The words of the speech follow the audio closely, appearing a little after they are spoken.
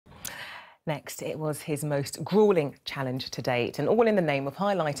Next, it was his most gruelling challenge to date, and all in the name of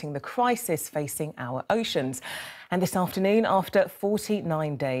highlighting the crisis facing our oceans. And this afternoon, after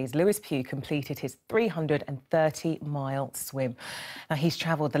 49 days, Lewis Pugh completed his 330-mile swim. Now, he's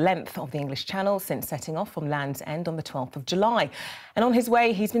travelled the length of the English Channel since setting off from Land's End on the 12th of July. And on his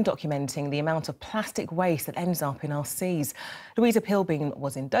way, he's been documenting the amount of plastic waste that ends up in our seas. Louisa Pilbeam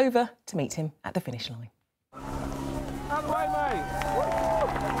was in Dover to meet him at the finish line. Out of the way, mate!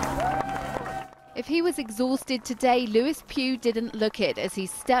 If he was exhausted today, Lewis Pugh didn't look it as he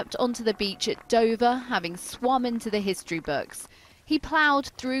stepped onto the beach at Dover, having swum into the history books. He ploughed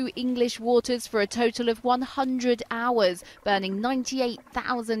through English waters for a total of 100 hours, burning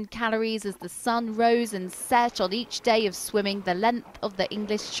 98,000 calories as the sun rose and set on each day of swimming the length of the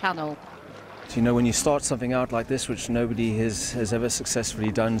English Channel. You know, when you start something out like this, which nobody has ever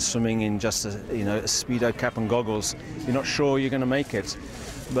successfully done, swimming in just a Speedo cap and goggles, you're not sure you're going to make it.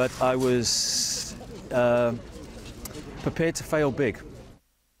 But I was prepared to fail big.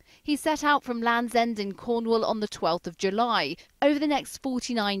 He set out from Land's End in Cornwall on the 12th of July. Over the next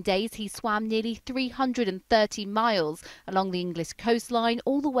 49 days, he swam nearly 330 miles along the English coastline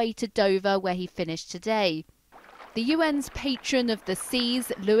all the way to Dover, where he finished today. The UN's patron of the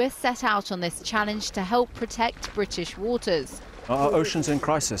seas, Lewis set out on this challenge to help protect British waters. Our ocean's in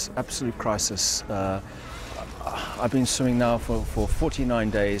crisis, absolute crisis. I've been swimming now for 49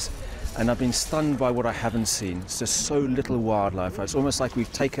 days, and I've been stunned by what I haven't seen. It's just so little wildlife. It's almost like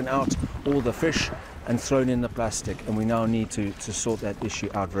we've taken out all the fish and thrown in the plastic, and we now need to sort that issue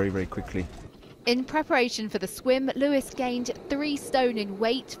out very, very quickly. In preparation for the swim, Lewis gained 3 stone in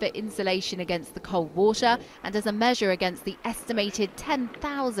weight for insulation against the cold water and as a measure against the estimated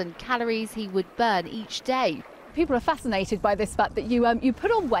 10,000 calories he would burn each day. People are fascinated by this fact that you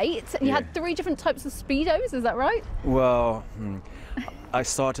put on weight and you had 3 different types of Speedos, is that right? Well, I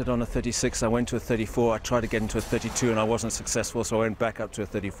started on a 36, I went to a 34, I tried to get into a 32 and I wasn't successful, so I went back up to a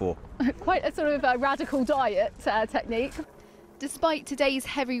 34. Quite a sort of radical diet technique. Despite today's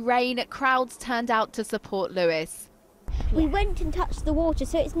heavy rain, crowds turned out to support Lewis. We went and touched the water,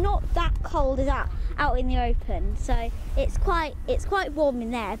 so it's not that cold as out in the open. So it's quite warm in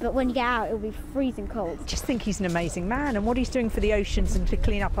there, but when you get out, it'll be freezing cold. I just think he's an amazing man, and what he's doing for the oceans and to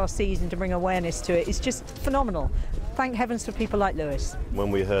clean up our seas and to bring awareness to it is just phenomenal. Thank heavens for people like Lewis. When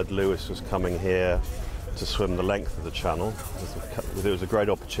we heard Lewis was coming here to swim the length of the channel, it was a great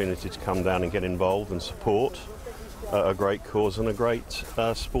opportunity to come down and get involved and support a great cause and a great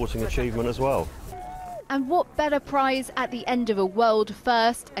sporting achievement as well. And what better prize at the end of a world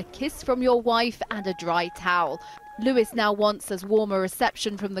first, a kiss from your wife and a dry towel. Lewis now wants as warm a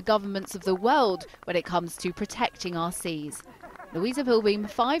reception from the governments of the world when it comes to protecting our seas. Louisa Pilbeam,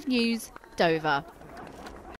 5 News, Dover.